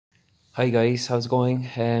Hi guys, how's it going?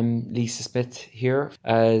 Lisa Smith here.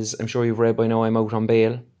 As I'm sure you've read by now, I'm out on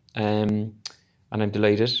bail, and I'm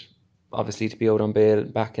delighted, obviously, to be out on bail,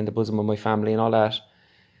 back in the bosom of my family and all that.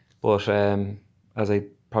 But as I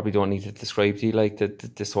probably don't need to describe to you, like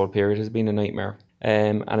this whole period has been a nightmare.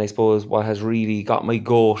 And I suppose what has really got my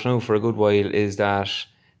goat now for a good while is that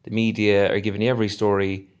the media are giving you every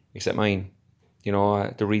story except mine.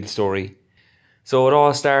 The real story. So it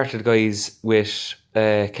all started, guys, with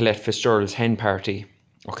Colette Fitzgerald's hen party,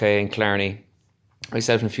 okay, in Clarny.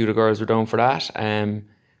 Myself and a few of the girls were down for that. It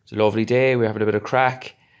was a lovely day. We were having a bit of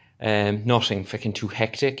crack. Nothing fucking too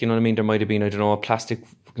hectic, you know what I mean? There might have been, I don't know, a plastic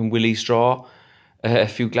fucking willy straw, a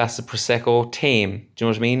few glasses of Prosecco, tame. Do you know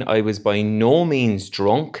what I mean? I was by no means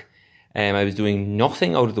drunk. I was doing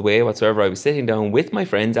nothing out of the way whatsoever. I was sitting down with my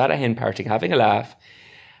friends at a hen party, having a laugh.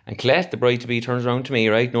 And Colette, the bride-to-be, turns around to me,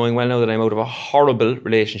 right, knowing well now that I'm out of a horrible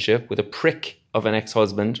relationship with a prick of an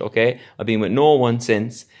ex-husband, okay? I've been with no one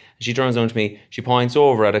since. And she turns around to me, she points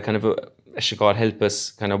over at a kind of she God help us,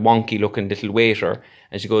 kind of wonky-looking little waiter,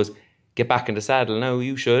 and she goes, "Get back in the saddle now,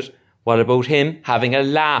 you should. What about him having a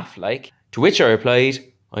laugh, like?" To which I replied,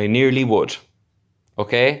 "I nearly would."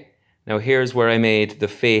 Okay? Now here's where I made the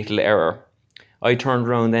fatal error. I turned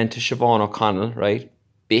around then to Siobhan O'Connell, right?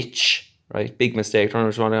 Bitch. Right, big mistake. Turn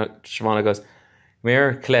around to Siobhan goes, "Come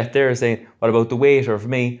here, Colette there saying, what about the waiter for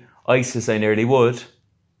me? ISIS, I nearly would."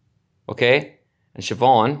 Okay? And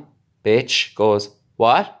Siobhan, bitch, goes,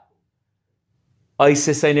 "What?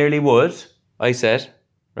 ISIS, I nearly would," I said,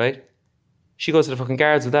 right? She goes to the fucking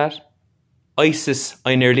guards with that. "ISIS,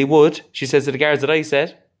 I nearly would," she says to the guards that I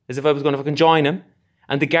said, as if I was going to fucking join him.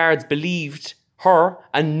 And the guards believed her,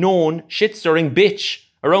 a known shit-stirring bitch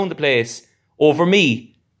around the place, over me.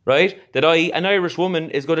 Right? That an Irish woman,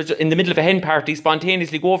 is going to, in the middle of a hen party,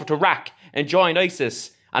 spontaneously go over to Iraq and join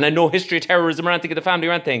ISIS. And I know history of terrorism or anything of the family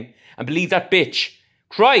or anything. And believe that bitch.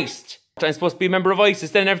 Christ! I'm supposed to be a member of ISIS,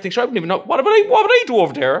 then everything. Sure, I don't even know. What would I do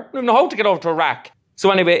over there? I don't even know how to get over to Iraq. So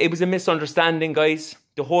anyway, it was a misunderstanding, guys.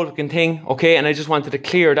 The whole fucking thing, okay? And I just wanted to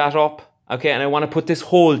clear that up, okay? And I want to put this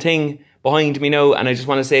whole thing behind me now. And I just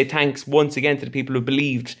want to say thanks once again to the people who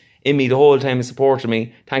believed in me the whole time and supported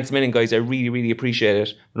me. Thanks a million, guys. I really, really appreciate it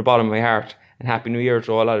from the bottom of my heart. And Happy New Year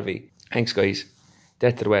to all of you. Thanks, guys.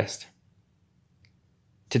 Death to the West.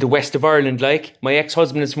 To the west of Ireland, like. My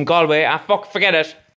ex-husband is from Galway. Ah, fuck, forget it.